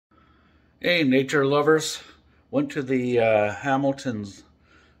Hey, nature lovers. Went to the Hamilton's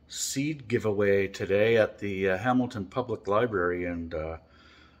seed giveaway today at the Hamilton Public Library and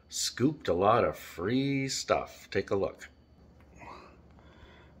scooped a lot of free stuff. Take a look.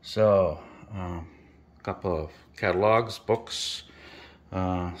 So, a couple of catalogs, books,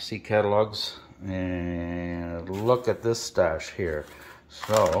 seed catalogs, and look at this stash here.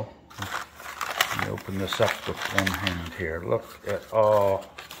 So, let me open this up with one hand here. Look at all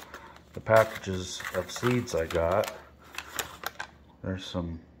the packages of seeds I got. There's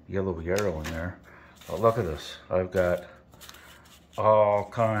some yellow yarrow in there. Oh, look at this. I've got all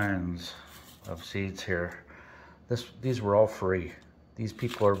kinds of seeds here. These were all free. These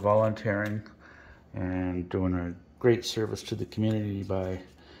people are volunteering and doing a great service to the community by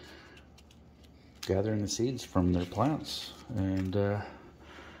gathering the seeds from their plants. And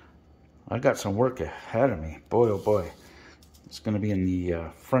I got some work ahead of me. Boy, oh boy. It's going to be in the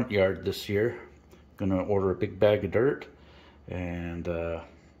front yard this year. Going to order a big bag of dirt and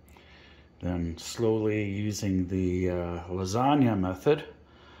then slowly using the lasagna method,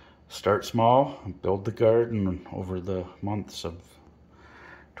 start small and build the garden over the months of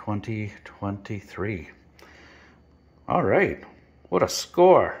 2023. All right, what a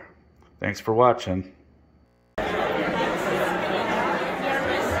score. Thanks for watching.